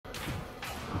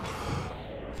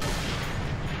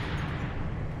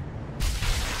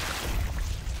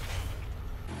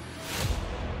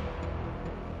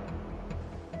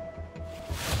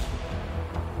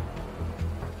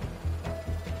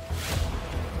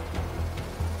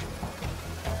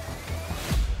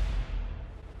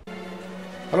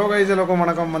Hello guys, welcome,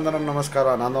 vanakkam, vandanam,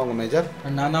 namaskara. நான் தான் உங்க மேஜர்.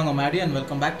 நான் தான் உங்க Maddy and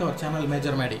welcome back to our channel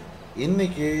MAJORMADDY.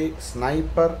 இன்னைக்கு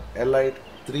ஸ்னைப்பர் எலைட்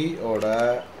 3 ஓட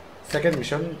second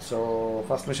mission. So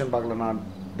first mission பார்க்கலன்னா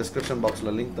டிஸ்கிரிப்ஷன்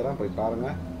பாக்ஸில் லிங்க் தரேன், போய்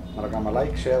பாருங்கள். மறக்காமல்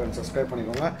லைக் ஷேர் அண்ட் சப்ஸ்கிரைப்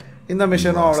பண்ணிக்கோங்க. இந்த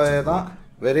மிஷனோட தான்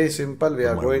very simple. We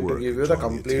are going to give you the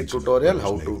complete tutorial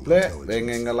how to play.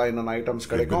 எங்கெங்கெல்லாம் இன்னும் ஐட்டம்ஸ்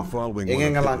கிடைக்கும்,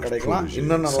 எங்கெங்கெல்லாம் கிடைக்கலாம்,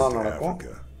 இன்னும் நல்லா நடக்கும்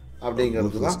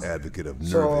அப்படிங்கிறது தான்.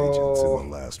 ஸோ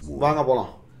வாங்க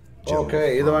போகலாம். ஓகே,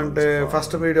 இது வந்துட்டு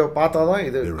ஃபஸ்ட் வீடியோ பார்த்தா தான்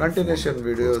இது கண்டினியூஷன்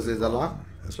வீடியோஸ் இதெல்லாம்.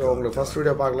 ஸோ உங்களுக்கு ஃபஸ்ட்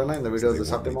வீடியோ பார்க்கலன்னா இந்த வீடியோ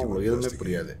சத்தியமாக உங்களுக்கு எதுவுமே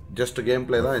புரியாது. ஜஸ்ட் கேம்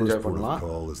பிளே தான் என்ஜாய் பண்ணலாம். ஸோ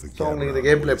உங்களுக்கு இந்த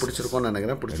கேம் பிளே பிடிச்சிருக்கோன்னு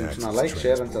நினைக்கிறேன். பிடிச்சிருச்சுன்னா like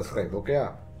share and subscribe. Okay,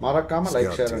 மறக்காமல்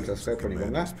லைக் ஷேர் அண்ட் சப்ஸ்கிரைப்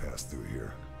பண்ணிக்கோங்க.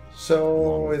 ஸோ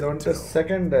இது வந்துட்டு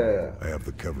second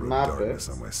map.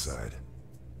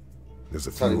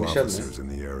 Sorry, mission.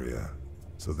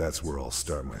 So that's where I'll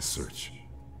start my search.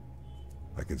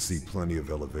 I can see plenty of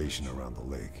elevation around the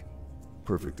lake.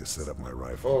 Perfect to set up my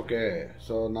rifle. Okay,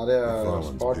 so நிறைய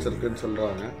spots இருக்குன்னு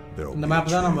சொல்றாங்க. இந்த map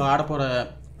தான் நம்ம ஆட போற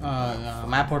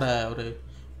மேப்போட ஒரு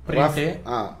print.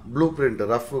 Blue print,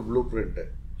 rough blue print.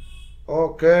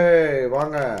 Okay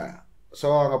வாங்க. ஸோ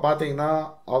அங்கே பார்த்தீங்கன்னா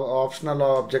ஆப்ஷனல்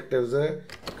ஆப்ஜெக்டிவ்ஸு,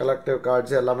 கலெக்டிவ்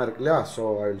கார்ட்ஸு எல்லாமே இருக்கு இல்லையா. So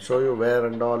I will show you where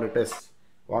and all it is.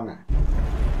 வாங்க.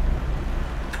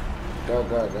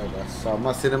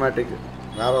 செம்ம சினிமேட்டிக்,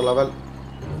 வேற லெவல்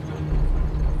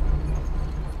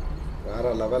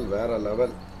வேற லெவல் வேற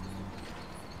லெவல்.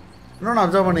 இன்னொன்று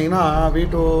அப்சர்வ் பண்ணிங்கன்னா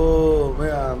வீட்டோ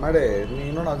மேடே, நீ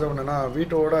இன்னொன்று அப்சர்வ் பண்ணிங்கன்னா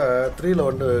வீட்டோட 3ல்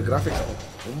வந்து கிராஃபிக்ஸ்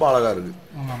ரொம்ப அழகாக இருக்குது.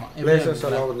 பிளேசஸ்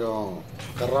எல்லாம் கொஞ்சம்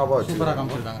கர்ராபாக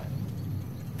வச்சுருக்காங்க.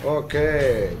 ஓகே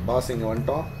பாஸ், இங்கே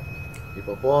வந்துட்டோம்.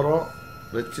 இப்போ போகிறோம்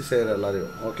வச்சு செய்கிற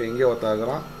எல்லாரையும். ஓகே, இங்கே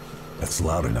ஒருத்தாக்குறான். That's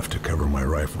loud enough to cover my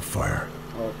rifle fire.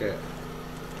 Okay,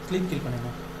 click kill பண்ணுங்க.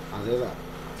 அதேதான்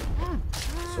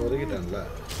சொருகிட்டேன்ல.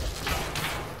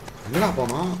 என்னடா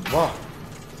போனா வா,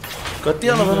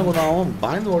 கத்தியால தானே கொஞ்சம் அவன்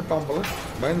பயந்து ஓட்டான் போல,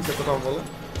 பயந்து செத்துட்டான் போல.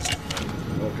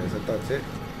 ஓகே, செத்தாச்சு.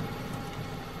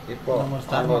 இப்போ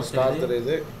ஸ்டார்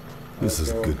தெரியுது. This is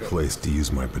a good place to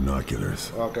use my binoculars.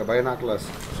 Okay, binoculars.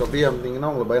 So B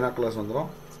அம்திங்கன்னா உங்களுக்கு பைனாக்குலர்ஸ் வந்துடும்.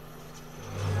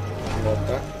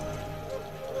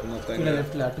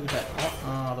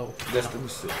 Just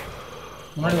miss.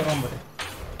 முன்னாடி வரோம் பாரு.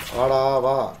 ஆடா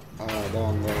வா. அதான்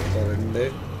அங்கே ஒருத்தர் 2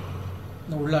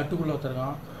 உள்ள அட்டுக்குள்ள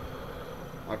ஒருத்தருக்கான்.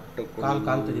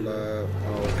 கால் தெரியல.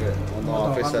 ஓகே, வந்து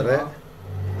ஆஃபீஸரு.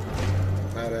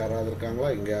 வேறு யாராவது இருக்காங்களா?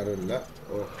 இங்கே யாரும் இல்லை.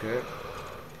 ஓகே,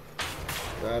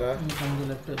 வேற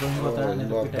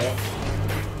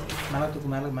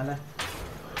மேலே மேலே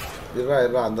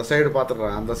இருறா அந்த சைடு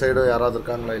பார்த்துடுறேன். அந்த சைடு யாராவது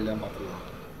இருக்காங்களா இல்லையா பார்த்துக்கலாம்.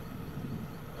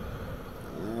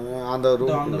 அந்த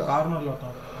ரூம் கார்னரில்.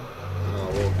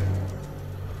 ஓகே,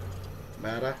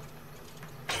 வேற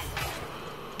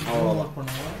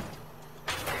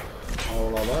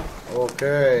அவ்வளோதான். ஓகே,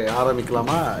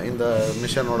 ஆரம்பிக்கலாமா? இந்த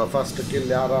மிஷனோட ஃபர்ஸ்ட்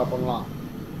கில் யாரா பண்ணலாம்?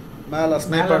 மேலே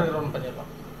ஸ்னைப்பர்.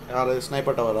 யார்?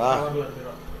 Sniper டவரா?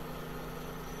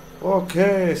 Okay,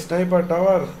 sniper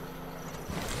tower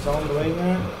sound வைங்க.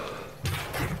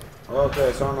 ஓகே,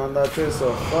 சவுண்ட் வந்தாச்சு. ஸோ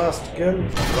ஃபர்ஸ்ட் கில்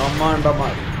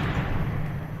பிரம்மாண்டமாக.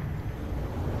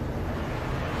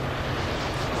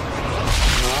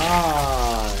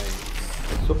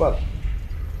 சூப்பர்.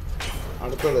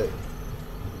 அடுத்தது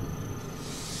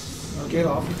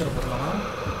ஆஃபீஸர் போடலாம்.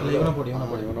 இல்லை இவனை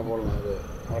போடலாம். அது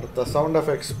அடுத்த சவுண்ட்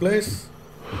எஃபெக்ட்ஸ் ப்ளீஸ்.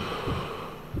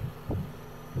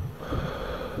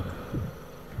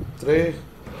 3,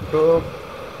 2,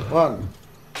 1.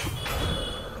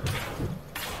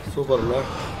 சூப்பர்ல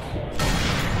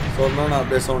சொன்னா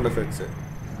அப்படியே சவுண்ட் எஃபெக்ட்ஸு.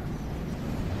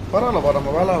 பரவாயில்லப்பா,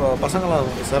 நம்ம வேலை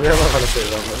பசங்களாம் சரியாக வேலை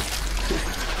செய்வாங்க.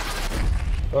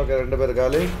 ஓகே, 2 பேர்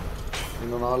காலி,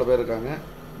 இன்னும் 4 பேர் இருக்காங்க.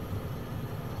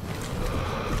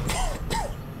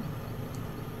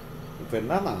 இப்போ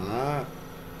என்னன்னா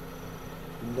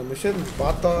இந்த மிஷன்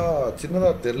பார்த்தா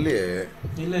சின்னதாக தெரியலையே.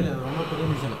 இல்லை ரொம்ப பெரிய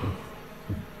மிஷன்.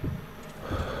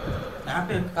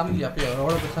 மேப்பே காமிக்கலையா? அப்போ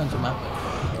எவ்வளோ பெருசாக இருந்துச்சு மேப்.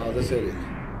 அது சரி.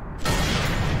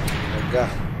 ஓகே,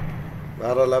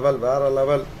 வேற லெவல் வேற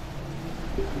லெவல்.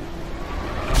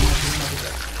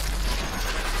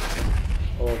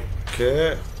 ஓகே,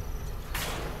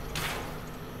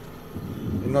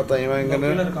 இன்னொருத்தன் இவன்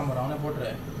எங்கன்னு இருக்கான். அவனே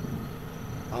போட்டுரு.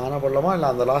 அவனை போடலாமா இல்லை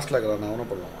அந்த லாஸ்ட்டில் இருக்கிறான் அவனை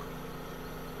போடலாமா?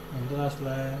 எந்த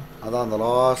லாஸ்ட்டில்? அதான் அந்த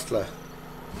லாஸ்ட்டில்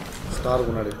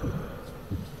ஸ்டாருக்கு முன்னாடி.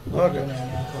 Okay,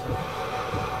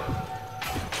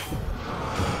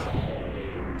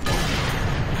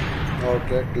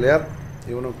 okay, clear.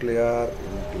 இவனும் கிளியர்,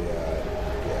 இவனும் கிளியர்.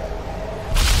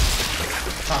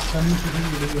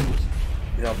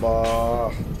 யப்பா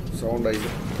சவுண்ட்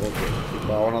ஆகிடும். ஓகே,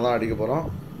 இப்போ அவனை தான் அடிக்க போகிறோம்.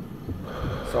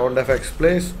 Sound effects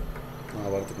please.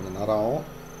 வரதுக்கு கொஞ்சம் நேரம் ஆகும்.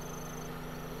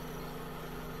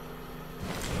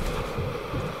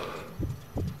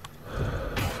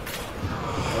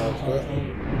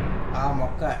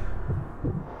 மொக்க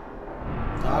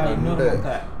இன்னொரு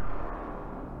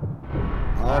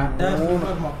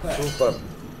மொக்க சூப்பர்.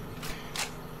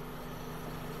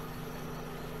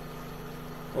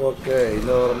 ஓகே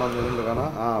இந்த ஓரமா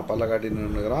நின்றுக்கானா பல்ல காட்டி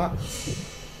நின்றுக்கிறான்.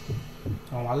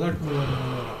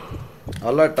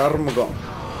 நல்ல டர்முகம்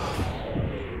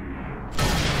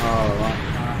அவ்வளோதான்.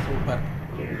 சூப்பர்.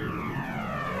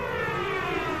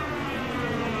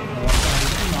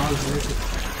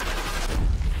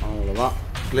 அவ்வளோதான்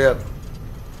கிளியர்.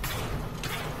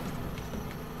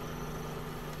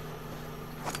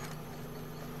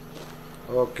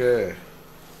 ஓகே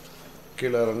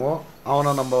கீழே இறங்குவோம்.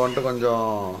 அவனை நம்ம வந்துட்டு கொஞ்சம்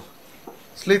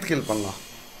ஸ்லீத் கில் பண்ணலாம்.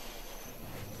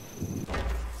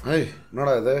 ஐய்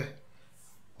என்னடா இது?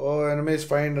 ஓ enemies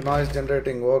find noise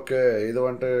generating. Okay இது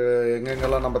வந்துட்டு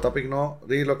எங்கெங்கெல்லாம் நம்ம தப்பிக்கணும்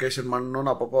ரீலொகேஷன்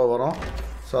பண்ணணும்னு அப்பப்போ வரும்.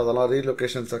 ஸோ அதெல்லாம்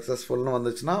ரீலொகேஷன் சக்ஸஸ்ஃபுல்னு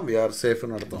வந்துச்சுன்னா வி ஆர்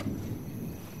சேஃப்னு அர்த்தம்.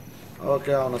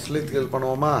 ஓகே அவனை ஸ்லீத் கில்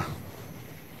பண்ணுவோமா?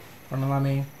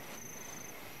 பண்ணலாமே.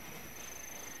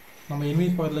 நம்ம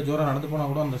எனிமீஸ் பக்கத்தில் ஜோராக நடந்து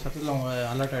போனால் கூட அந்த சத்தத்தில் அவங்க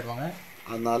அலர்ட் ஆகிடுவாங்க.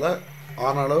 அதனால்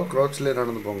ஆன அளவு க்ரௌச்லேயே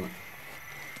நடந்து போங்க.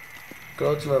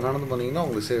 க்ரௌச்சில் நடந்து போனீங்கன்னா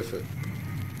உங்களுக்கு சேஃபு.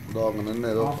 இதோ அவங்க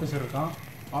நின்று ஏதோ ஆஃபீஸர் இருக்கான்.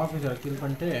 ஆஃபீஸரை கில்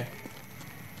பண்ணிட்டு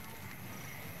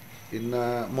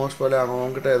இன்னும் மோஸ்ட் பாலி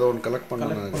அவங்ககிட்ட ஏதோ ஒன்று கலெக்ட்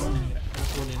பண்ணாங்க.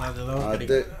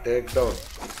 அது take down.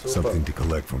 Something to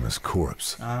collect from his corpse.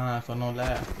 சொன்னோம்ல.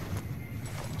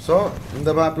 ஸோ இந்த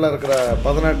மேப்பில் இருக்கிற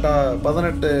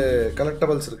 18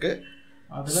 கலெக்டபிள்ஸ் இருக்குது.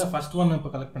 அதில் ஃபர்ஸ்ட் ஒன் இப்போ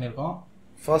கலெக்ட் பண்ணியிருக்கோம்.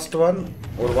 ஃபர்ஸ்ட் ஒன்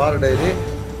ஒரு வார டைரி.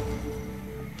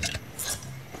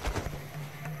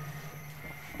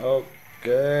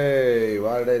 ஓகே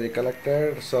வார டைரி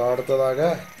கலெக்டட். ஸோ அடுத்ததாக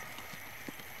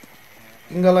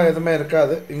இங்கெல்லாம் எதுவுமே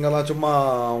இருக்காது. இங்கெல்லாம் சும்மா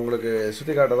உங்களுக்கு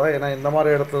சுற்றி காட்டுதான். ஏன்னா இந்த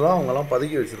மாதிரி இடத்துல தான் அவங்கெல்லாம்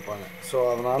பதுக்கி வச்சுருப்பாங்க. ஸோ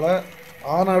அதனால்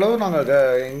ஆன அளவு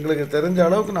நாங்கள் எங்களுக்கு தெரிஞ்ச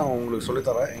அளவுக்கு நான் உங்களுக்கு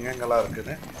சொல்லித்தரேன் எங்கெங்கெல்லாம்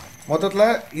இருக்குதுன்னு.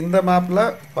 மொத்தத்தில் இந்த மேப்பில்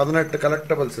 18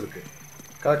 கலெக்டபிள்ஸ் இருக்குது.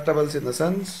 கலெக்டபிள்ஸ் இந்த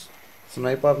சென்ஸ்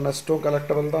ஸ்னைப்பர் நெஸ்ட்டும்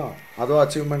கலெக்டபிள் தான். அதுவும்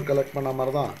அச்சீவ்மெண்ட் கலெக்ட் பண்ண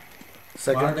மாதிரி தான்.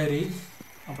 செகண்டரி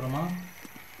அப்புறமா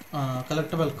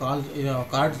கலெக்டபிள்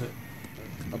கார்ட்ஸு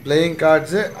பிளேயிங்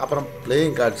கார்ட்ஸு அப்புறம்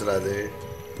பிளேயிங் கார்ட்ஸில் அது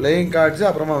பிளேயிங் கார்ட்ஸு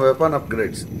அப்புறமா வெப்பன்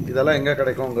அப்கிரேட்ஸ் இதெல்லாம் எங்கே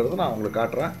கிடைக்குங்கிறது நான் உங்களுக்கு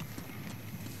காட்டுறேன்.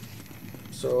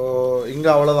 ஸோ இங்கே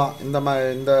அவ்வளோதான்.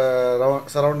 இந்த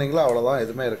சரௌண்டிங்கில் அவ்வளோதான்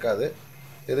எதுவுமே இருக்காது.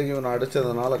 எதுக்கு இவனை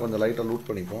அடித்ததுனால கொஞ்சம் லைட்டாக லூட்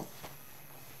பண்ணிப்போம்.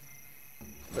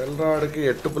 வெல்ராடுக்கு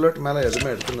 8 புல்லட் மேலே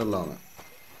எதுவுமே எடுத்துன்னு இல்லை அவன்.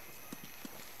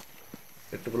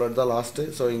 8 புல்லட் தான் லாஸ்ட்டு.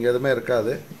 ஸோ இங்கே எதுவுமே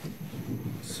இருக்காது.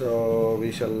 So we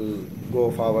shall go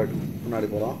forward. முன்னாடி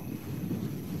போகலாம்.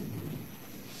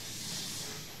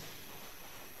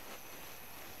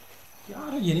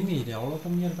 யாரும் எனிமி இது அவ்வளோ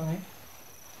கம்மியாக இருக்காங்க.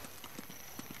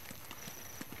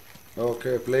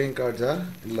 Okay playing கார்ட்ஸா?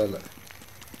 இல்லை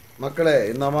மக்களே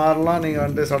இந்த மாதிரிலாம் நீங்கள்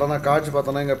வந்துட்டு சடனாக கார்ட்ஸ்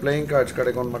பார்த்தோன்னா இங்கே பிளேயிங் கார்ட்ஸ்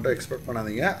கிடைக்கும்னு மட்டும் எக்ஸ்பெக்ட்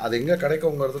பண்ணாதீங்க. அது எங்கே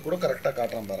கிடைக்குங்கிறது கூட கரெக்டாக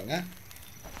காட்டுறேன் பாருங்கள்.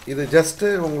 இது ஜஸ்ட்டு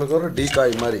உங்களுக்கு ஒரு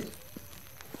டீகாய் மாதிரி.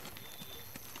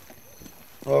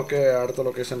 ஓகே அடுத்த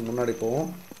லொக்கேஷன் முன்னாடி போவோம்.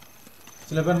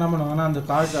 சில பேர் என்ன பண்ணுவாங்கன்னா அந்த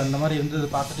கார்டு அந்த மாதிரி இருந்தது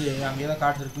பார்த்துட்டு அங்கே தான்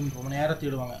கார்டு இருக்குன்னு ரொம்ப நேரம்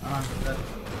தேடுவாங்க. ஆனால்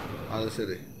அது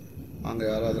சரி அங்கே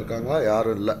யாராவது இருக்காங்களா?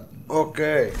 யாரும் இல்லை.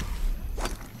 ஓகே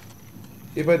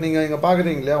இப்போ நீங்கள் இங்கே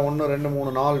பார்க்குறீங்க இல்லையா 1 2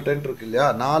 3 4 டென்ட் இருக்கு இல்லையா?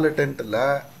 4 டென்ட்டில்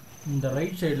இந்த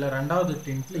ரைட் சைடில் 2வது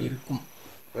டென்ட்டில் இருக்கும்.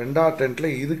 2வது டென்ட்டில்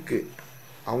இருக்குது.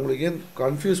 அவங்களுக்கு ஏன்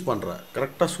கன்ஃபியூஸ் பண்ணுறேன்?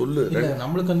 கரெக்டாக சொல்லு.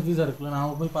 நம்மளுக்கு கன்ஃபியூஸாக இருக்குல்ல.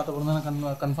 நான் போய் பார்த்த பொழுது தானே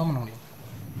கன்ஃபார்ம் பண்ண முடியும்.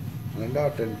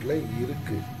 2வது டென்ட்டில்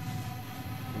இருக்குது.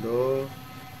 இதோ.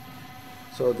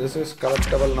 So this is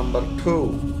collectable number 2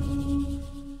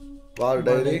 war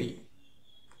diary.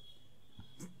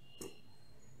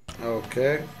 Okay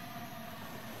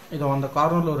இதோ அந்த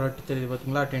கார்னரில் ஒரு ஹட் தெரியுது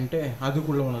பார்த்தீங்களா டென்ட்டு,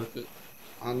 அதுக்குள்ளே ஒன்று இருக்குது.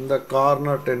 அந்த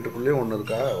கார்னர் டென்ட்டுக்குள்ளேயும் ஒன்று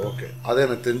இருக்கா? ஓகே அது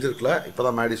எனக்கு தெரிஞ்சிருக்கல. இப்போ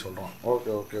தான் மேடி சொல்கிறோம்.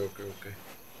 ஓகே ஓகே ஓகே ஓகே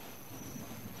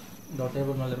இந்த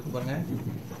டேபிள் மேலே இருக்கு பாருங்க.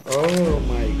 Oh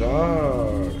my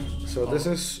God. So this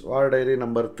is war diary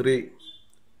number 3.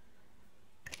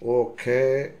 Okay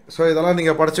so இதெல்லாம்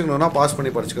நீங்கள் படிச்சுக்கணுன்னா பாஸ்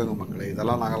பண்ணி படிச்சுக்கோங்க மக்களே.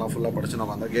 இதெல்லாம் நாங்கள்லாம் ஃபுல்லாக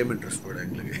படிச்சுனோம். அந்த கேம் இன்ட்ரெஸ்ட் போய்டும்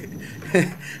எங்களுக்கு.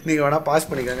 நீங்கள் வேணால் பாஸ்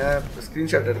பண்ணிக்கோங்க,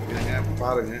 ஸ்க்ரீன்ஷாட் எடுத்துக்கோங்க,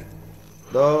 பாருங்கள்.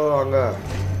 இதோ அங்கே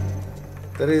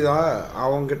தெரியுதா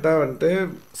அவங்ககிட்ட வந்துட்டு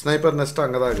ஸ்னைப்பர் நெஸ்ட்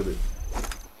அங்கே தான் இருக்குது.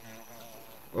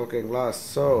 ஓகேங்களா?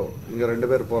 ஸோ இங்கே 2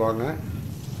 பேர் போகிறாங்க.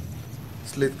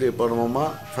 ஸ்லீப் கில் பண்ணுவோமா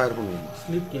ஃபயர் பண்ணுவோமா?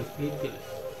 Sleep kill.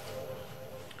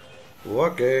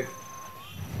 Okay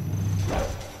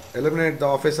eliminate the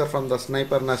officer from the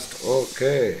sniper nest.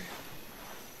 Okay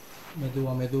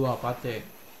மெதுவா பார்த்து.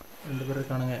 ரெண்டு பேர்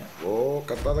இருக்கானுங்க. ஓ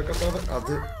கத்தாத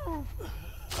அது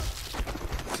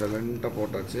சைலண்டாக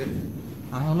போட்டாச்சு.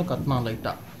 ஆனாலும் கத்தினான்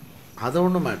லைட்டா. அது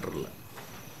ஒன்றும் மேட்டர் இல்லை.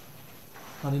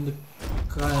 அது இந்த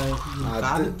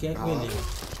காது கேட்கவே இல்லையா?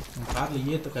 காதில்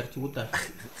ஈயத்தை கரைச்சி ஊற்ற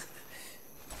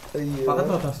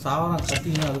பக்கத்தில் ஒருத்தன் சாவரம்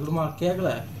கத்திங்க, அது கூட கேட்கல.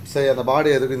 சரி அந்த பாடி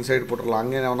எதுக்கு இந்த சைடு போட்டுடலாம்.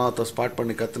 அங்கேயே எவனா ஒருத்தர் ஸ்பாட்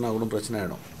பண்ணி கத்துனா கூட பிரச்சனை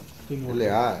ஆகிடும்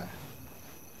இல்லையா?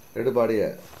 எடு பாடியை.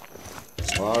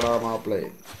 வாடா மாப்பிள்ளை.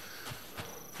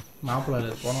 மாப்பிள்ளை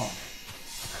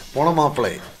போன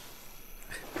மாப்பிள்ளை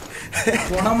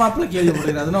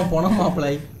கேள்விப்படுறேன். அதுதான் போன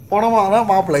மாப்பிள்ளை. போனமாதான்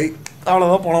மாப்பிள்ளை,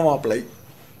 அவ்வளோதான் போன மாப்பிள்ளை.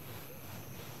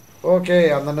 ஓகே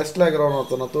அந்த நெஸ்ட்டில் இருக்கிறவன்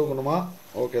ஒருத்தனை தூக்கணுமா?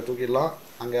 ஓகே தூக்கிடலாம்.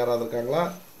 அங்கே யாராவது இருக்காங்களா?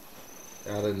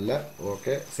 யாரும் இல்லை.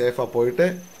 ஓகே சேஃபாக போயிட்டு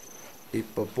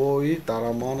இப்போ போய்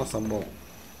தரமான சம்பவம்.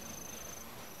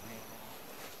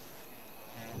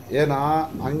 ஏன்னா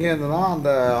அங்கேருந்து தான்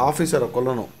அந்த ஆஃபீஸரை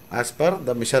கொல்லணும் as per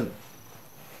the mission,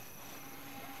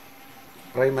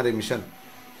 primary mission.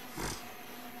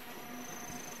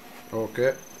 Okay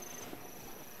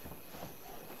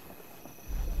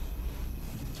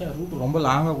சரி ரூட் ரொம்ப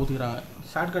லாங்காக ஊற்றிக்கிறாங்க.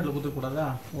 ஷார்ட்கட்டில் ஊற்றக்கூடாதா?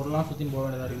 ஒரு நாள் சுற்றின்னு போக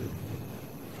வேண்டியதாக இருக்குது.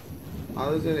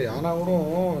 அது சரி. ஆனால் கூட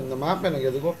இந்த மேப் எனக்கு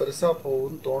எதுக்கோ பெருசாக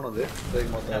போகுதுன்னு தோணுது.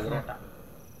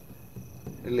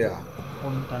 இல்லையா?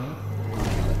 ஒன்று தானே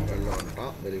வெளில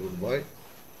வந்துட்டான். Very good bye.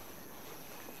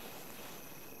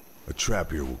 A trap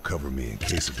here will cover me in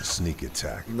case of a sneak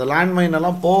attack. இந்த லேண்ட்மைன்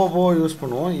எல்லாம் போக யூஸ்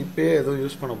பண்ணுவோம். இப்போயே எதுவும்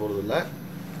யூஸ் பண்ண போகிறது இல்லை.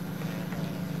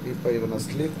 இப்போ இவனை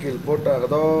ஸ்லீப் கீல் போட்டு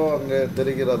அதோ அங்கே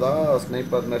தெரிகிறதா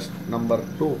ஸ்னைப்பர் நெஸ்ட் நம்பர்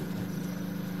 2.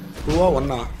 2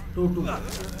 1 2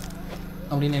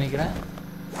 அப்படின்னு நினைக்கிறேன்.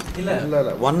 இல்லை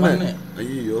 1.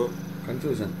 ஐயோ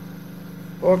கன்ஃபியூஷன்.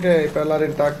 ஓகே இப்போ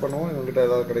எல்லாரையும் டேக் பண்ணுவோம். இவங்ககிட்ட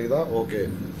ஏதாவது கிடைக்குதா? ஓகே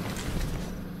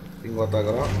இங்கே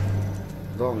ஒத்தாக்குறான்.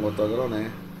 இதோ அங்கே ஒத்தாக்குறானே.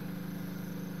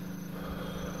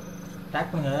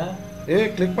 டேக் பண்ணுங்க.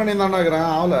 கிளிக் பண்ணி தாண்டாக்குறேன்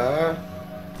ஆவலை.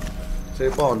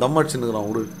 சரிப்பா அவன் தம் அடிச்சுன்னுக்குறான்.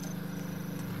 விடு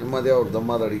நிம்மதியாக ஒரு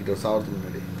தம்மாத அடிக்கிட்டு சாவறதுக்கு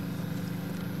முன்னாடி.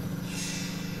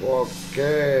 ஓகே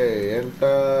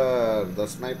என்டர் த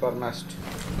ஸ்னைப்பர் நெஸ்ட்.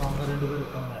 அவங்க 2 பேர்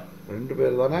இருக்காங்க. 2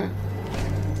 பேர் தானே?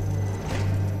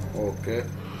 ஓகே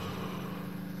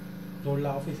தோல்ல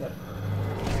officer.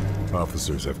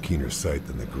 Officers have keener sight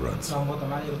than the grunts. அவங்க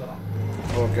தமாரி இருக்கான்.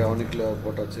 ஓகே அவனுக்கு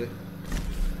போட்டாச்சு.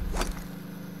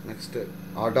 நெக்ஸ்ட்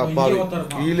ஆடா பாவி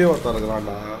கீழே ஒருத்தர்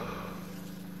இருக்கிறான்டா.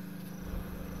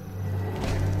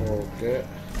 Okay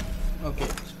okay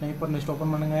sniper next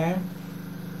open பண்ணுங்க.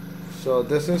 So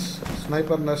this is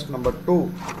sniper next number 2.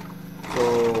 So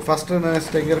first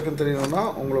next எங்கே இருக்குன்னு தெரியணும்னா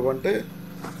உங்களுக்கு வந்துட்டு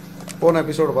போன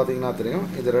எபிசோடு பார்த்தீங்கன்னா தெரியும்.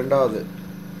 இது 2வது.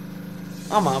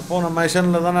 ஆமாம் போன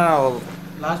மிஷனில் தானே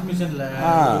லாஸ்ட் மிஷனில்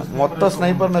மொத்த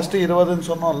ஸ்னைப்பர் நெஸ்ட்டு 20ன்னு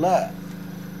சொன்னோம்ல.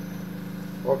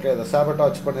 ஓகே அதை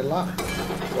சாபட்டாச் பண்ணிடலாம்.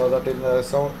 ஸோ தட்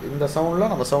இந்த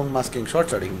சவுண்டில் நம்ம சவுண்ட் மாஸ்கிங்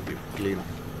ஷார்ட்ஸ் அடிக்கணும் க்ளீனாக.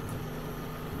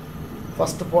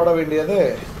 ஃபஸ்ட்டு போட வேண்டியது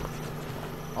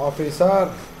ஆஃபீஸர்.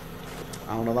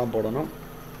 அவனை தான் போடணும்.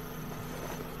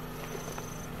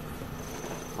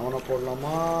 அவனை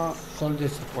போடலாமா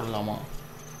சோல்ஜர்ஸ் போடலாமா?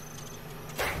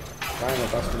 காயினை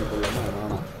டாஸ் பண்ணி போடலாமா?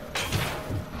 வேணாம்.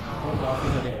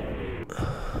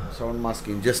 சவுண்ட்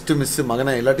மாஸ்கிங் ஜஸ்ட்டு மிஸ்ஸு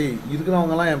மகனை. இல்லாட்டி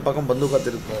இருக்கிறவங்கலாம் என் பக்கம் பந்து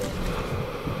காத்திருப்போம்.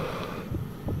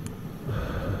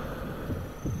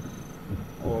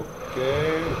 ஓகே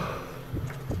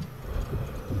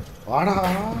வாடா.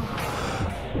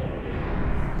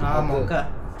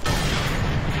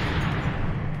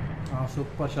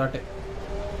 Super shot.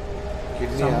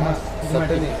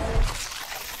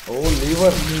 ஓ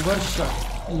லிவர் ஷாட்.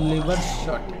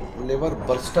 லிவர்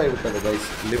பர்ஸ்ட் ஆகிவிட்டது guys.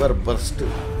 Liver first.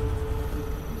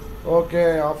 Okay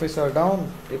officer down.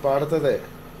 இப்போ அடுத்தது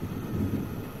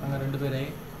அங்கே 2 பேர்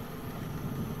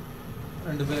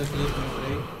கிளியர்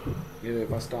பண்ணி. இது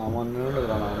ஃபஸ்ட்டு அவன்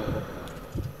நின்றுக்கிறான்.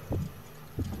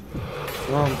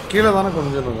 அவன் கீழே தானே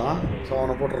கொஞ்சம் இருக்கான். ஸோ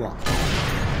அவனை போட்டுடலாம்.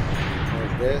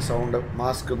 ஓகே சவுண்டு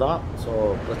மாஸ்க்கு தான். ஸோ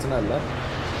பிரச்சனை இல்லை.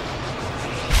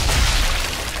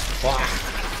 வா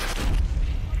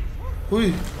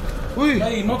ஹுய் ஹுய்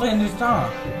இன்னொருத்தன் எழுந்திரிச்சிட்டான்.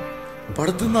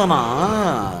 படுத்துந்தானா?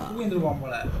 தூங்கிருப்பான்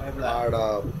போல. ஆடா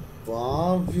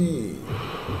பாவி.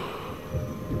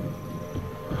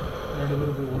 2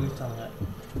 பேர் போய் ஒழிச்சாங்க.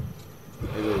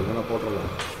 இது இவனை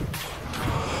போட்டுடலாம்.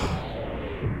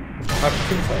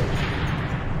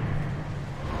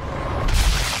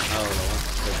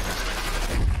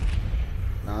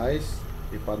 நைஸ்.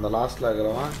 இப்போ அந்த லாஸ்ட்டில்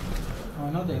இருக்கிறவன்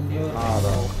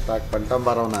அதான் பேக் பண்ணிட்டான்.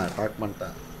 பரவனை பேக்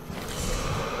பண்ணிட்டேன்.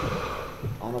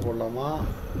 அவனை போடலாமா?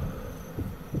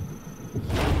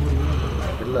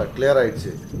 இல்லை கிளியர்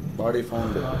ஆயிடுச்சு. பாடி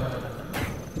ஃபவுண்டு.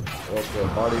 ஓகே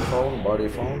பாடி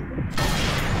ஃபவுண்ட்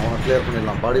அவனை கிளியர்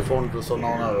பண்ணிடலாம். பாடி ஃபவுண்ட்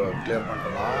சொன்னவனை கிளியர்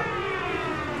பண்ணிட்டலாம்.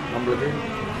 நம்மளுக்கு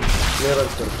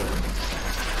கிளியரன்ஸ் இருக்குது.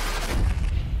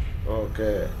 Okay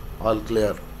all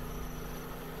clear.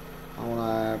 அவனை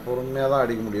பொறுமையாக தான்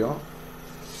அடிக்க முடியும்.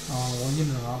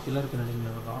 பில்லருக்கு நடிங்க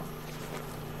இருக்கான்.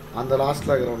 அந்த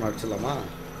லாஸ்ட்டில் இருக்கிறவனை அடிச்சிடலாமா?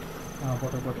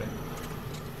 போட்டேன்.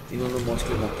 இது வந்து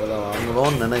மோஸ்ட்லி மக்கள் தான்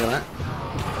வாங்குவோம்னு நினைக்கிறேன்.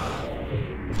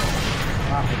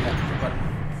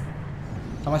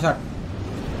 ஷாட்.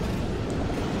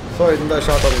 ஸோ இந்த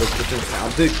ஷாட் உங்களுக்கு பிடிச்சிருந்துச்சுன்னா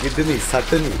அது கிட்னி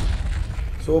சட்டனி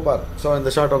சூப்பர். ஸோ இந்த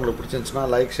ஷாட் உங்களுக்கு பிடிச்சிருந்துச்சுன்னா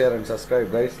like share and subscribe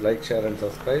guys. Like share and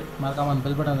subscribe. மறக்காம அந்த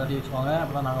பெல் பட்டன் தட்டி வச்சுக்கோங்க.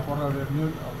 அப்போ நாங்கள் போடுற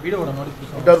வீடியோட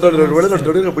நோட்டிஃபிகேஷன்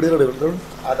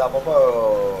அது அப்பப்போ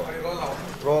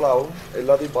ரோல் ஆகும்.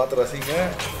 எல்லாத்தையும் பார்த்து ரசிங்க.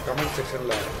 கமெண்ட்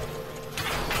செக்ஷனில்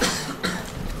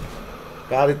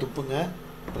காரி துப்புங்க,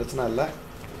 பிரச்சனை இல்லை.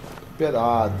 பேர்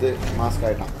அது மாஸ்க்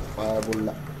ஆகிட்டான், புல்ல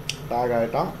டேக்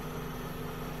ஆகிட்டான்.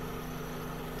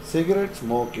 சிகரெட்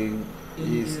ஸ்மோக்கிங்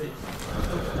ஈஸ்,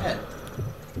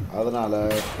 அதனால்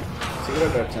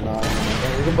சிகரெட் அடிச்சேன்னா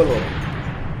இரும்பல் வரும்.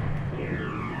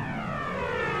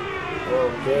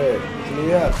 Okay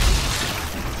clear.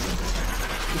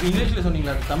 இப்போ இங்கிலீஷில்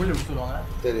சொன்னீங்களா, தமிழ் எப்படி சொல்லுவாங்க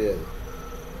தெரியாது.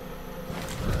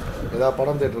 ஏதாவது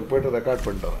படம் தேட்டருக்கு போய்ட்டு ரெக்கார்ட்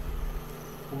பண்ணிட்டு வரேன்.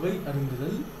 புகை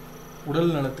அருந்துதல்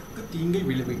உடல் நலத்துக்கு தீங்கை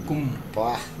விளைவிக்கும். பா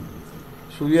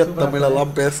சுய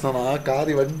தமிழெல்லாம் பேசினா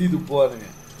காரி வண்டி துப்புவானுங்க.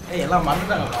 எல்லாம்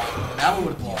மறந்துட்டாங்கப்பா,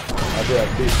 ஞாபகப்படுத்துவோம். அது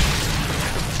அப்படி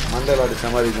மண்டல் அடித்த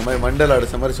மாதிரி, இந்த மாதிரி மண்டல்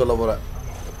அடித்த மாதிரி சொல்ல போகிறேன்.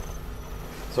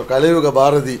 ஸோ கலியுக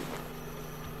பாரதி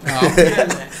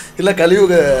இல்லை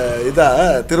கலியுக இதா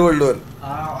திருவள்ளுவர்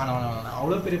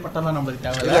அவ்வளோ பெரிய பட்டம் நம்மளுக்கு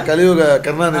தேவை இல்லை. கலியுக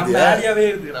கருணாநிதி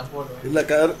இல்லை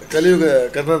கலியுக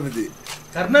கருணாநிதி.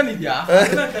 கருணாநிதியா?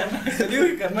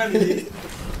 கலியுக கருணாநிதி.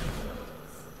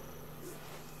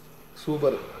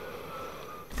 சூப்பர்.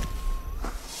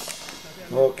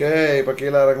 ஓகே இப்போ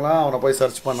கீழே இறங்கலாம். அவனை போய்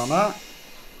சர்ச் பண்ணோன்னா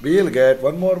வீல் கேட்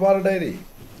ஒன் மோர் பார் டைரி.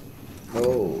 ஓ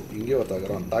இங்கே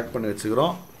ஒருத்தாக்குறோம், டாக் பண்ணி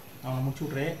வச்சுக்கிறோம். அவனை முடிச்சு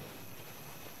விட்றேன்.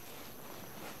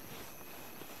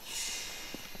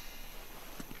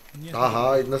 ஆஹா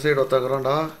இந்த சைடு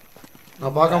ஒத்தாக்குறோம்டா.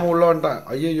 நான் பார்க்காம உள்ள வந்துட்டேன்.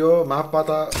 ஐயோ மேப்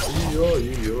பார்த்தா ஐயோ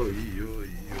ஐயோ ஐயோ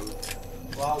ஐயோ.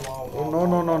 No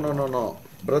no no no no no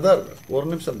brother, ஒரு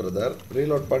நிமிஷம் பிரதர்,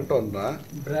 ரீலோட் பண்ணிட்டு வந்தேன்.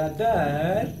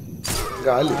 பிரதர்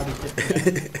காலி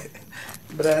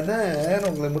பிரதர்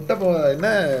உங்களை முட்டை என்ன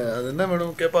அது என்ன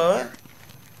வேணும் கேட்பா?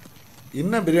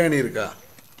 இன்னும் பிரியாணி இருக்கா?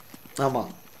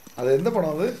 ஆமாம், அது எந்த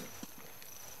படம் அது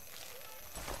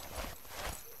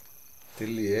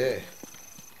தெரியலையே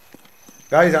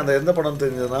காய்ஸ். அந்த எந்த படம்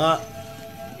தெரிஞ்சதுன்னா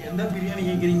எந்த பிரியாணி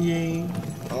கேட்குறீங்க?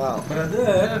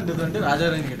 பிரதர்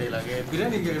ராஜாராணி டைலாக்,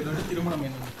 பிரியாணி கேட்கறது திருமணம்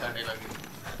டைலாக்.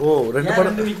 ஓ ரெண்டு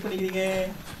படம் மிக்ஸ் பண்ணிக்கிறீங்க?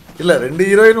 இல்லை ரெண்டு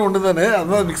ஹீரோயின் ஒன்று தானே,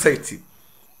 அதுதான் மிக்ஸ் ஆயிடுச்சு.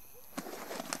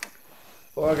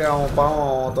 ஓகே அவன் பாவம்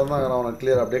அவன் தந்தாங்க, அவனை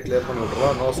கிளியர் அப்படியே கிளியர் பண்ணி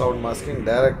விட்டுருவான். நோ சவுண்ட் மாஸ்கிங்,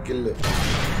 டைரக்ட் கில்லு,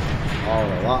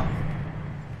 அவ்வளோதான்.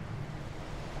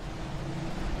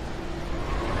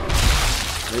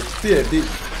 வெட்டி அடி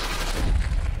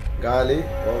காலி.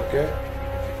 ஓகே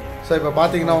ஸோ இப்போ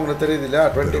பார்த்தீங்கன்னா உங்களுக்கு தெரியுது இல்லையா,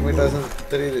 20 meters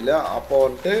தெரியுது இல்லையா. அப்போ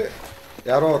வந்துட்டு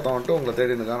யாரோ ஒருத்தன் வந்துட்டு உங்களை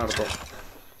தேடினுக்கான்னு அர்த்தம்.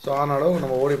 ஸோ ஆனாலும்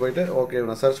நம்ம ஓடி போயிட்டு ஓகே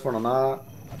இவனை சர்ச் பண்ணோன்னா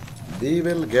we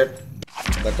will get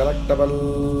the collectable.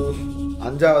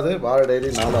 5வது வார டைரி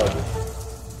 4வது.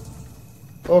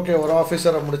 ஓகே ஒரு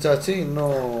ஆஃபீஸரை முடிச்சாச்சு,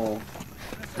 இன்னும்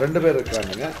 2 பேர்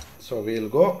இருக்கானுங்க. ஸோ வீல்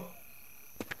கோ.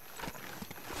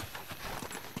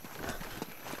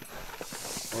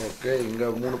 ஓகே இங்கே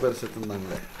 3 பேர்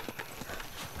செத்துருந்தாங்களே.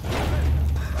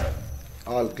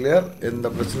 ஆல் கிளியர், எந்த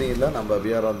பிரச்சனையும் இல்லை. நம்ம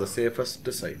we are on the safest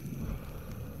side.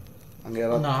 அங்கே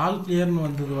யாராவது ஆல் கிளியர்னு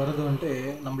வரது வந்துட்டு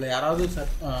நம்மளை யாராவது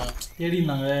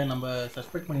தேடினாங்க, நம்ம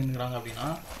சஸ்பெக்ட் பண்ணிருக்கிறாங்க அப்படின்னா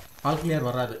ஆல் கிளியர்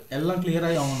வராது. எல்லாம்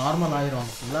கிளியராகி அவங்க நார்மல்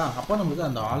ஆகிடுவாங்க சரிங்களா. அப்போ நம்மளுக்கு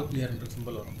அந்த ஆல் கிளியர்ன்ற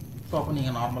சிம்பிள் வரும். ஸோ அப்போ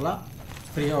நீங்கள் நார்மலாக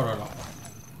ஃப்ரீயாக விடலாம்.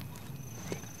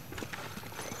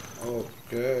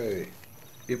 ஓகே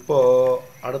இப்போது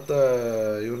அடுத்த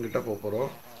இவங்கிட்ட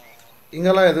போகிறோம்.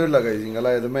 இங்கெல்லாம் எதுவும் இல்லை கைஸ்,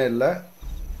 இங்கெல்லாம் எதுவுமே இல்லை.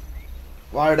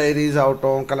 வார் டைரிஸ்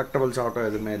ஆகட்டும், கலெக்டபிள்ஸ் ஆகட்டும்,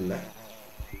 எதுவுமே இல்லை.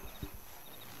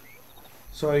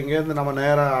 ஸோ இங்கேருந்து நம்ம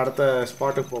நேராக அடுத்த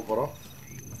ஸ்பாட்டுக்கு போகிறோம்.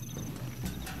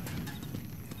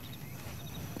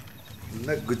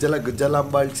 என்ன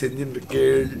குஜலாம்பாள் செஞ்சுட்டு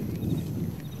கேள்.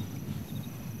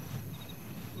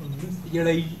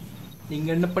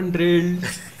 நீங்கள் என்ன பண்ணுறீள்?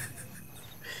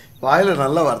 வாயில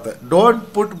நல்ல வார்த்தை. Don't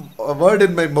put word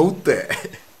in my mouth.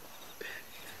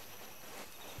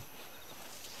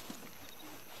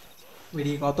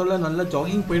 விடிய காத்தோல நல்லா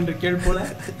ஜாகிங் போயிட்டு இருக்கேள் போல.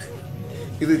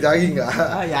 இது ஜாகிங்கா?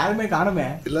 யாருமே காணுமே.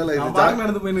 இல்லை இல்லை இது ஜாகிங்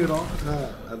நடந்து போயின்னு இருக்கிறோம்.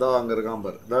 அதான் அங்கே இருக்கான்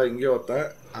பாரு. அதான் இங்கே ஒருத்தன்,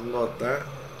 அங்கே ஒருத்தன்,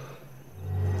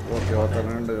 ஓகே ஒருத்தர்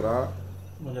நின்றுக்கிறான்.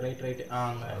 கொஞ்சம் ரைட்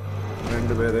அங்கே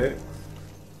 2 பேர்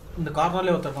இந்த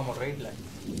கார்னர்லேயே ஒருத்தருக்காம ரைட்டில்.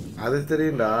 அது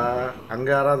தெரியும்டா.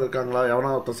 அங்கே யாராவது இருக்காங்களா? எவனா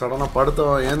ஒருத்தர் சடனாக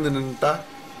படுத்தவன் ஏந்து நின்றுட்டா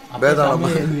பேதாளமா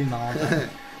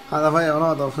அந்த மாதிரி எவனா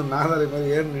ஒருத்தன் நாதாரி மாதிரி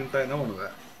ஏந்து நின்றுட்டா என்ன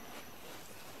பண்ணுவேன்?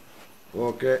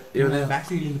 ஓகே இவனு பேக்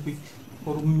சைட்லேருந்து போய்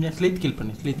ஒரு ஸ்லீத் கில்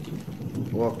பண்ணி ஸ்லீத் கில்.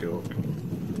 ஓகே ஓகே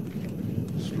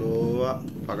ஸ்லோவாக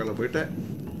பக்கத்தில் போயிட்டு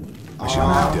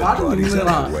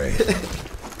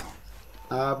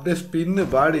அப்படியே ஸ்பின்னு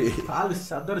பாடி காலு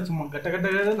சதற சும்மா கட்ட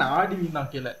கட்ட ஆடி வீணா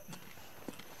கீழே.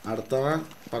 அடுத்தவன்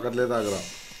பக்கத்துலேயே தான் இருக்கிறான்.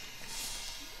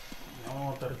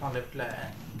 ஒருத்தர் இருக்கான் லெஃப்டில்.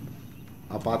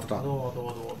 பார்த்துட்டான்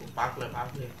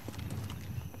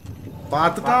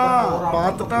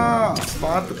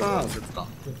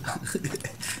செத்துட்டான்.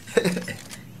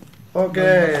 ஓகே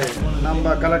நம்ம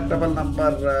கலெக்டபிள்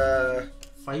நம்பர்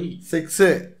 6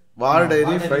 வார்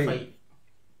டைரி 5.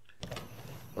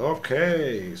 ஓகே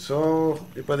ஸோ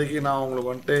இப்போதைக்கு நான்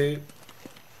உங்களுக்கு வந்துட்டு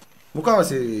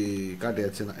முக்காவாசி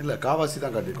காட்டியாச்சுன்னா இல்லை காவாசி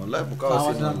தான் காட்டியிருக்கோம்ல.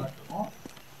 முக்காவாசி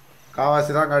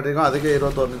காவாசி தான் காட்டியிருக்கோம். அதுக்கே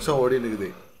 21 நிமிஷம் ஓடி நிற்குது.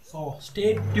 So stay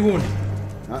tune.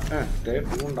 ஸ்டே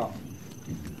டியூன்டான்.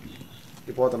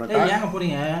 இப்போ ஏங்க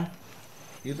போகிறீங்க?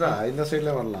 இதுதான் இந்த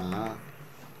சைடில் வரலாம்.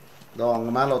 இதோ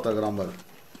அங்கே மேலே ஒருத்தருக்குறான் பாரு.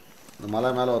 இந்த மலை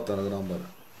மேலே ஒருத்தருக்குறான் பாரு.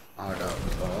 ஆடா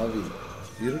ஆவி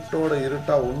இருட்டோட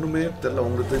இருட்டா ஒன்றுமே தெரியல.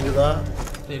 உங்களுக்கு தெரிஞ்சுதா?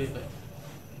 தெரியல.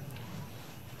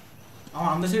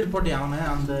 அவன் அந்த சைடு போட்டே அவனை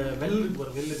அந்த வெல்லுக்கு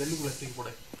ஒரு வெல்லுக்குள்ள தூக்கி போட.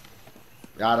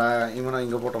 யாரா இவனை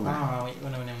இங்கே போட்டோமா?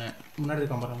 இவனை முன்னாடி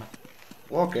இருக்கான் பாருங்க.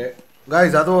 ஓகே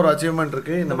கைஸ் அது ஒரு அச்சீவ்மெண்ட்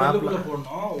இருக்கு இந்த மேப்ல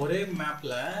போடணும். ஒரே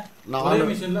மேப்ல ஒரே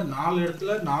மிஷன்ல 4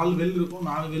 இடத்துல 4 வெல் இருக்கும்.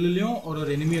 4 வெல்லுலயும் ஒரு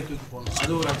எனிமியை தூக்கி போடணும்.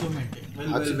 அது ஒரு அச்சீவ்மெண்ட்.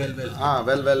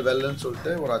 வெல்னு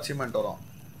சொல்லிட்டு ஒரு அச்சீவ்மெண்ட் வரும்.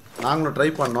 நாங்களும் ட்ரை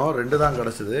பண்ணோம். 2 தான்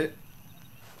கிடச்சிது.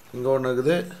 இங்கே ஒன்று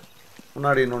இருக்குது,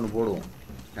 முன்னாடி இன்னொன்று போடுவோம்.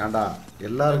 ஏன்டா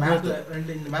எல்லாருமே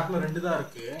இந்த மேப்ல 2 தான்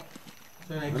இருக்கு.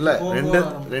 இல்லை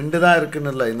 2 தான்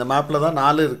இருக்குன்னு இல்லை. இந்த மேப்பில் தான்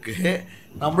 4 இருக்குது.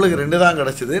 நம்மளுக்கு 2 தான்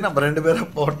கிடச்சிது. நம்ம 2 பேரை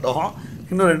போட்டோம்.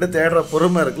 இன்னும் 2 தேடுற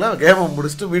பொறுமை இருக்குல்ல. கேமை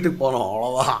முடிச்சுட்டு வீட்டுக்கு போனோம்,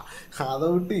 அவ்வளோதான். அதை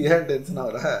விட்டு ஏன் டென்ஷன்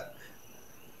ஆகிற?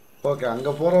 ஓகே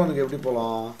அங்கே போகிறவனுக்கு எப்படி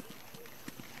போகலாம்?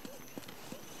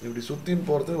 இப்படி சுற்றின்னு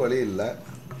போகிறதுக்கு வழி இல்லை.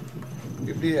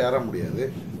 இப்படி ஏற முடியாது.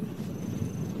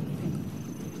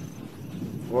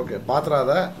 ஓகே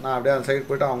பாத்திராத. நான் அப்படியே அந்த சைடு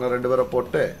போய்ட்டு அவங்க 2 பேரை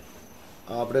போட்டு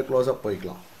அப்படியே க்ளோஸப்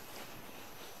போய்க்கலாம்.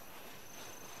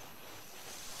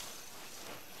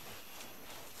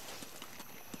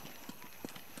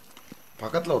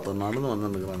 பக்கத்தில் ஒருத்தர் நடந்து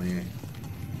வந்துருக்கிறானே.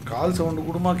 கால் சவுண்டு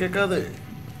கூடமா கேட்காது?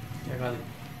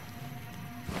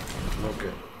 ஓகே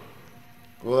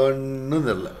ஒன்றும்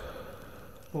தெரியல.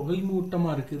 புகை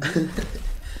மூட்டமாக இருக்குது.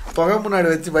 புகை முன்னாடி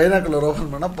வச்சு பைனாக்குலர்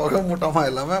ஓப்பன் பண்ணால் புகை மூட்டமாக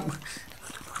இல்லாமல்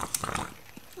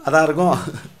அதான் இருக்கும்.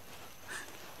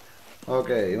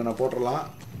 ஓகே இவனை போட்டுடலாம்.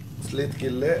 ஸ்லீத்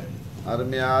கில்லு,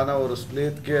 அருமையான ஒரு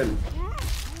ஸ்லீத் கில்.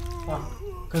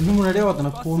 கண்ணு முன்னாடியே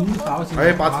ஒருத்தனை பொண்ணு காவசி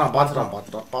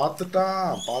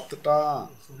பார்த்துட்டான்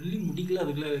சொல்லி முடிக்கல.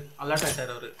 அதுக்குள்ள அலர்ட்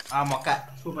ஆயிட்டார் அவரு. மக்கா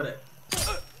சூப்பரு.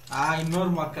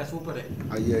 இன்னொரு மக்கா சூப்பரு.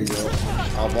 ஐயோ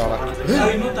அப்பாடா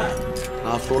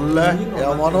நான் சொல்ல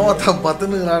எவனோ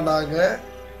பத்துனுங்கிறான்டாங்க.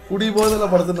 குடி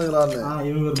போதில் படுத்துனுங்கிறான்னு.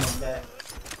 இவங்க ஒரு மக்கா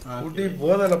குடி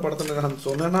போதில் படுத்துனுங்கிறான்னு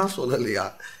சொன்னா சொல்லலையா?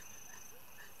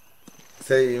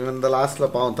 சரி இவன் இந்த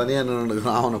லாஸ்ட்டில் பாவம் தனியாக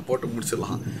நின்றுக்கிறான். அவனை போட்டு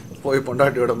முடிச்சிடலாம். போய்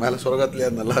பொண்டாட்டியோட மேலே சொர்க்கத்துலேயே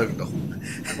நல்லா இருக்கட்டும்.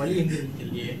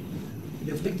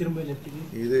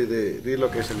 இது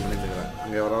ரீலொகேஷன் பண்ணிக்கிறேன்.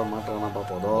 அங்கே எவ்வளோ மாற்றம்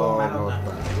பார்ப்போதோ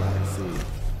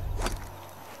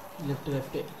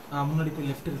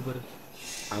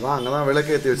அதான் அங்கே தான்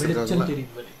விளக்கேற்றி வச்சிருக்காங்க.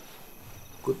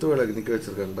 குத்து விளக்கு நிற்க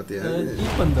வச்சிருக்காங்க பார்த்தியா?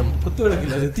 தீப்பந்தம். குத்து விளக்கு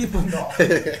இல்லை, தீப்பந்தம்.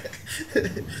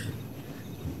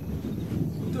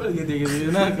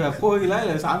 கோயிலா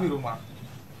இல்லை சாமி ரூமா?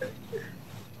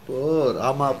 போர்.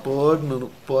 ஆமாம் போர்னு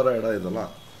போகிற இடம்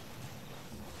இதெல்லாம்.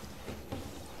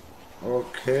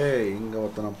 ஓகே இங்கே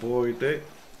ஒருத்தனை போயிட்டு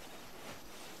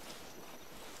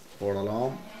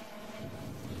போடலாம்.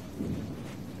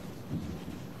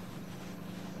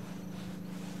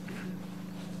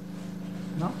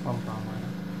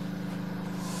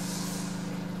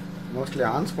 மோஸ்ட்லி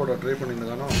ஆன்ஸ் போட ட்ரை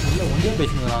பண்ணியிருந்தானோ இல்லை ஒண்டியாக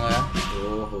பேசினாங்க.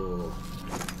 ஓஹோ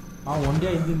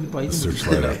ஒண்டியாக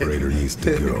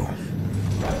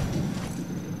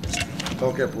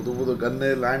ஓகே புது கன்னு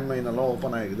லேண்ட் மைன் எல்லாம்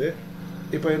ஓப்பன் ஆகிக்குது.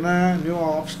 இப்போ என்ன new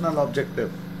optional objective,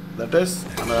 that is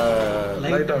அந்த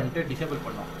லைட்டை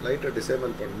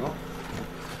டிசேபிள் பண்ணணும்.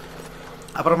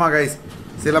 அப்புறமா கைஸ்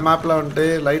சில மேப்பில் வந்துட்டு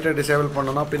லைட்டை டிசேபிள்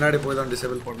பண்ணணும்னா பின்னாடி போய் தான்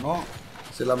டிசேபிள் பண்ணணும்.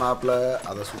 சில மேப்பில்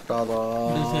அதை சுட்டாதான்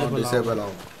டிசேபிள்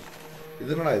ஆகும்.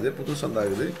 இது என்னடா இது புது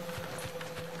சந்தாகுது?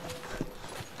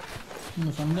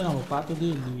 நீங்கள் சொன்ன நம்ம பார்த்ததே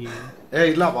இல்லையே.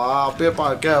 இல்லைப்பா அப்படியே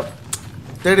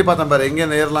தேடி பார்த்தேன் பாரு எங்கே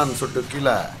நேரலான்னு சொல்லிட்டு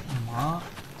கீழே.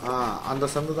 ஆமாம் அந்த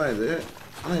சந்து தான் இது.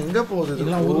 ஆனால் எங்கே போகுது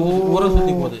இதெல்லாம் ஊரை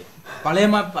சுற்றி போகுது. பழைய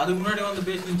மேப் அதுக்கு முன்னாடி வந்து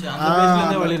பேஸ் இருந்துச்சு, அந்த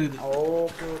பேஸ்லேருந்தே வழி இருக்குது.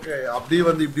 ஓகே அப்படியே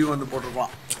வந்து இப்படி வந்து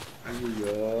போட்டிருப்பான்.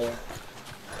 ஐயோ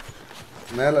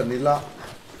மேலே நிலா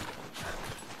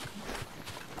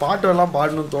பாட்டு எல்லாம்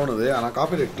பாடணும்னு தோணுது, ஆனால்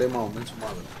காப்பிரைட் கிளைம் ஆகும் சும்மா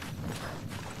அது.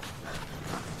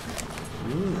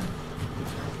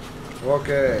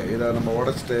 ஓகே இதை நம்ம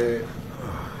உடச்சிட்டு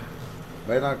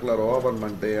பைனாக்குலர் ஓபன்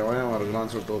பண்ணிட்டு எவன்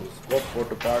இருக்கலாம்னு சொல்லிட்டு ஒரு ஸ்கோப்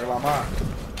போட்டு பார்க்கலாமா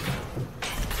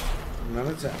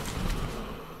நினச்சேன்.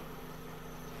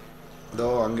 இதோ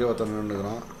அங்கே ஒருத்தன்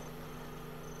நின்றுக்கிறான்.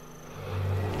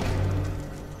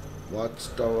 வாட்ச்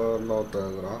டவரில் ஒருத்தன்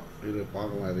இருக்கிறான். இது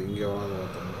பார்க்கலாம், இது இங்கே வேணா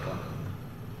ஒருத்தன் நிற்கிறான்.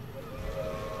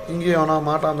 இங்கே வேணா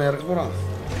மாட்டாமல் இருக்க போகிறான்.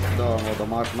 இதோ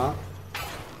ஒருத்தன் மாட்டினா.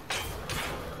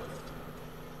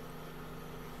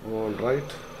 All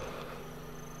right.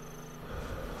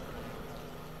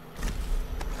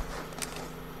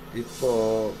 இப்போ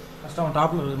கஷ்டம்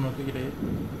டாப்ல தூக்கிட்டு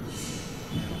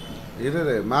இது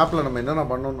மேப்பில் நம்ம என்னென்ன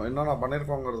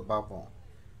பண்ணியிருக்கோங்கிறது பார்ப்போம்.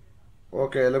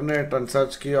 Okay eliminate and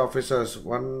search key officers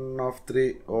 1 of 3.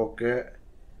 Okay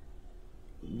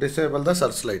disable the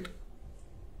church light.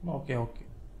 Okay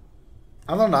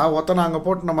அதான்டா ஒருத்தனை அங்கே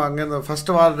போட்டு நம்ம அங்கே இந்த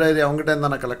ஃபஸ்ட்டு வார் டைரி அவங்ககிட்ட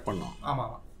இருந்தானே கலெக்ட் பண்ணோம்.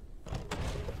 ஆமாம்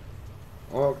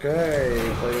ஓகே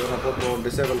இப்போ இவனை போட்டு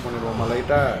டிசேபிள் பண்ணிடுவோமா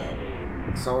லைட்டாக.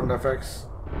 Sound effects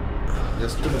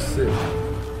just miss.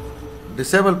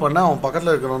 Disable பண்ணால் அவன்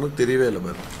பக்கத்தில் இருக்கிறவனுக்கு தெரியவே இல்லை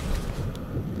பாரு.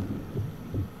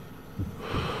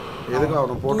 எதுக்கு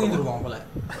அவனை போட்டுருவான் போல,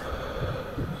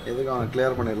 எதுக்கு அவனை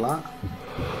கிளியர் பண்ணிடலாம்.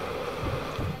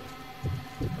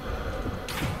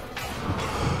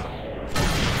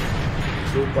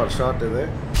 சூப்பர் ஷாட் இது.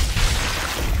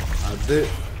 அது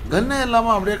கன்னு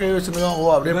இல்லாமல் அப்படியே கை வச்சுருந்தோம். ஓ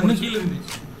அப்படியே கண்ணு கீழே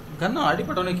இருந்துச்சு. கண்ணு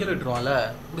அடிப்பட்டவனே கீழே விட்டுருவான்ல,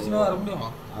 பிடிச்சினா வர முடியுமா?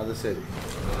 அது சரி.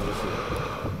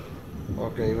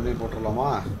 ஓகே இவனையும் போட்டுடலாமா.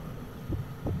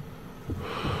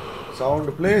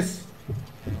 Sound please.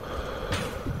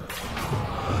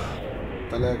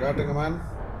 தலையை காட்டுங்க மேன்.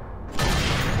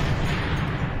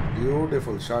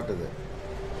 பியூட்டிஃபுல் ஷாட் இது.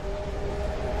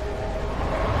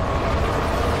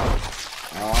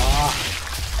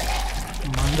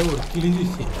 மண்டை ஒரு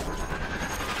கிழிஞ்சிச்சு,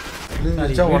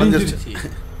 உடஞ்சிருச்சு.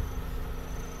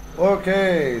 ஓகே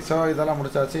ஸோ இதெல்லாம்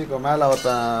முடிச்சாச்சு. இப்போ மேலே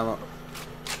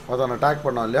ஒருத்தனை அட்டாக்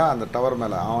பண்ணோம் இல்லையா அந்த டவர்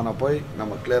மேலே, அவனை போய்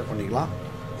நம்ம கிளியர் பண்ணிக்கலாம்.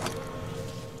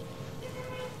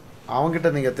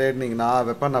 அவங்ககிட்ட நீங்கள் தேடினீங்கன்னா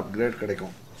வெப்பன் அப்கிரேட்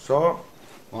கிடைக்கும். ஸோ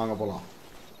வாங்க போகலாம்.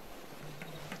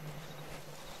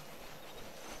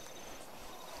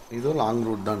 இதுவும் லாங்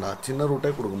ரூட் தான்டா, சின்ன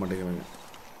ரூட்டே கொடுக்க மாட்டேங்கிறாங்க.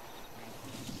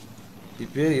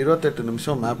 இப்போயே 28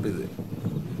 நிமிஷம் மேப் இது.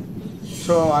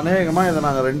 ஸோ அநேகமாக இதை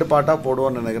நாங்கள் 2 பார்ட்டாக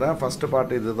போடுவோம்னு நினைக்கிறேன். ஃபஸ்ட்டு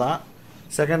பார்ட்டு இது தான்,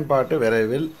 செகண்ட் பார்ட்டு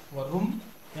விரைவில் வரும்.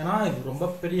 ஏன்னா இது ரொம்ப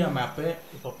பெரிய மேப்பு.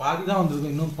 இப்போ பாதி தான்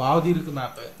வந்திருக்கு, இன்னும் பாதி இருக்குது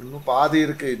மேப்பு. இன்னும் பாதி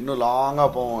இருக்குது, இன்னும் லாங்காக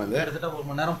போவோம். இது கிட்டத்தட்ட 1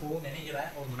 மணி நேரம் போகும் நினைக்கிறேன்.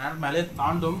 1 மணி நேரம் மேலே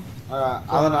தாண்டும்.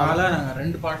 அதனால் நாங்கள்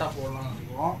 2 பார்ட்டாக போடலாம்னு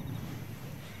நினைக்கிறோம்.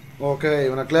 ஓகே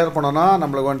இவனை கிளியர் பண்ணோன்னா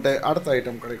நம்மளுக்கு வந்துட்டு அடுத்த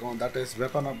ஐட்டம் கிடைக்கும். That is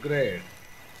weapon upgrade.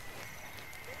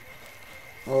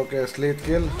 Okay ஸ்லீத்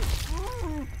kill.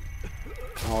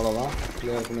 அவ்வளோதான்,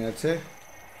 கிளியர் பண்ணியாச்சு.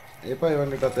 இப்போ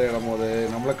இவங்கிட்ட தேடும் போது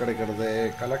நம்மளுக்கு கிடைக்கிறது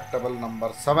கலெக்டபிள்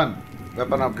நம்பர் 7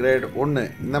 வெப்பன் அப்கிரேட் 1.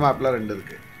 இந்த மேப்பில் 2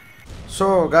 இருக்குது. ஸோ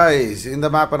கைஸ் இந்த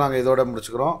மேப்பை நாங்கள் இதோட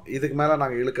முடிச்சுக்கிறோம். இதுக்கு மேலே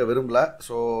நாங்கள் இழுக்க விரும்பலை.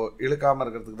 ஸோ இழுக்காமல்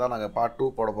இருக்கிறதுக்கு தான் நாங்கள் பார்ட் 2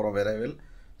 போட போகிறோம் விரைவில்.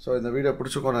 ஸோ இந்த வீடியோ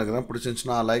பிடிச்சிக்கோன்னு இருக்கிறேன்.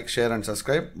 பிடிச்சிருந்துச்சுன்னா லைக் ஷேர் அண்ட்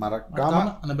சப்ஸ்கிரைப்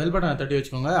மறக்காமல் அந்த பெல் பட்டனை தட்டி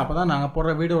வச்சுக்கோங்க. அப்போ தான் நாங்கள்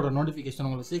போடுற வீடியோட நோட்டிஃபிகேஷன்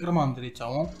உங்களுக்கு சீக்கிரமாக வந்து ரீச்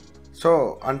ஆகும். ஸோ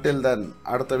அன்டில் தென்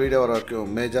அடுத்த வீடியோ வர வரைக்கும்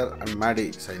major and Maddy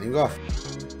signing off.